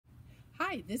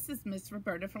Hi, this is Miss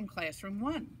Roberta from Classroom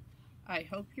 1. I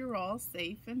hope you're all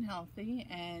safe and healthy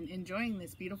and enjoying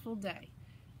this beautiful day.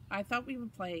 I thought we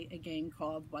would play a game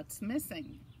called What's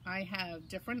Missing. I have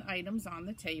different items on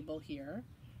the table here.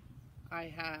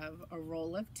 I have a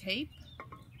roll of tape,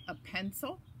 a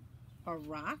pencil, a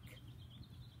rock,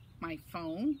 my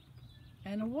phone,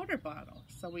 and a water bottle.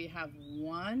 So we have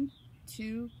 1,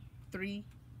 2, 3,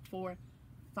 4,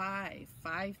 5.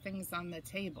 5 things on the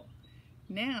table.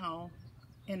 Now,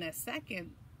 in a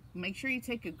second, make sure you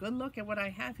take a good look at what I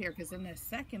have here, because in a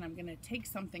second I'm going to take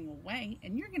something away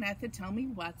and you're going to have to tell me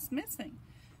what's missing.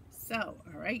 So,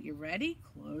 all right, you ready?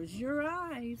 Close your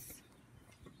eyes.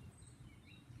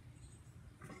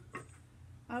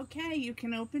 Okay, you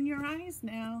can open your eyes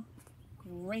now.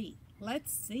 Great.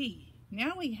 Let's see.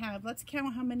 Now let's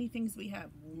count how many things we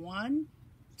have. 1,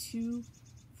 2,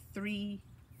 3,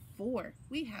 4.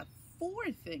 We have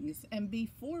 4 things, and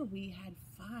before we had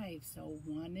 5, so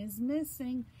 1 is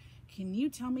missing. Can you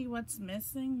tell me what's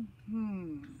missing?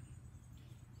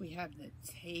 We have the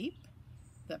tape,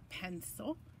 the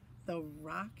pencil, the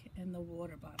rock, and the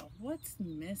water bottle. What's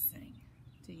missing?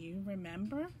 Do you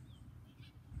remember?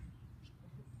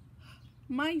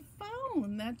 My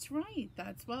phone. That's right.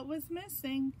 That's what was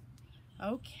missing.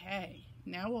 Okay,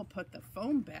 now we'll put the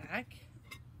phone back,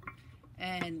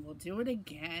 and we'll do it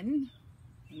again.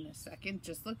 In a second,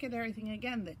 just look at everything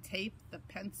again. The tape, the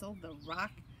pencil, the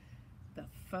rock, the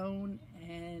phone,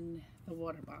 and the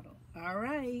water bottle. All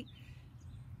right.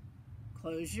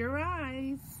 Close your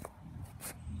eyes.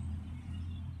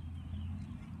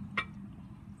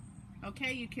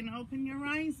 Okay, you can open your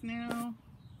eyes now.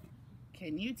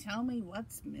 Can you tell me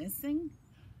what's missing?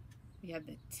 We have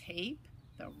the tape,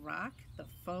 the rock, the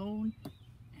phone,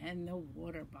 and the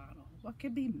water bottle. What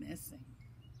could be missing?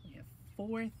 We have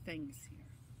 4 things here.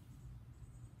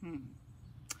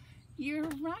 You're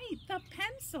right, the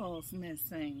pencil's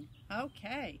missing.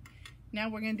 Okay, now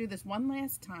we're going to do this one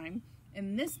last time,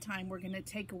 and this time we're going to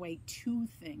take away 2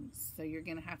 things. So you're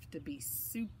going to have to be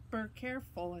super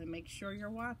careful and make sure you're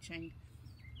watching.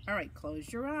 All right,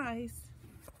 close your eyes.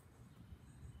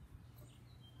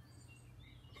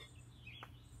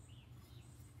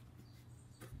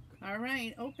 All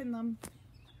right, open them.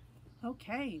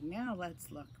 Okay, now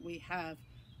let's look. We have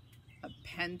a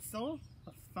pencil,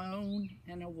 a phone,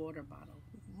 and a water bottle.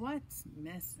 What's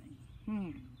missing?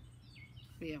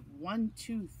 We have 1,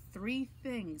 2, 3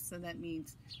 things, so that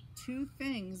means 2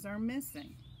 things are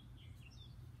missing.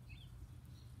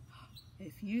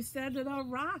 If you said it a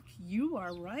rock, you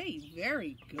are right.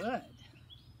 Very good.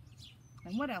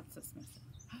 And what else is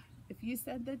missing? If you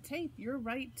said the tape, you're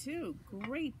right too.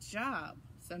 Great job.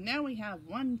 So now we have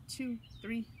 1, 2,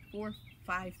 3, 4,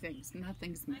 5 things.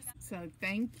 Nothing's missing. So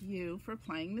thank you for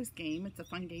playing this game. It's a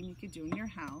fun game you could do in your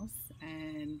house.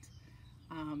 And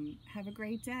have a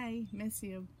great day. Miss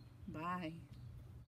you. Bye.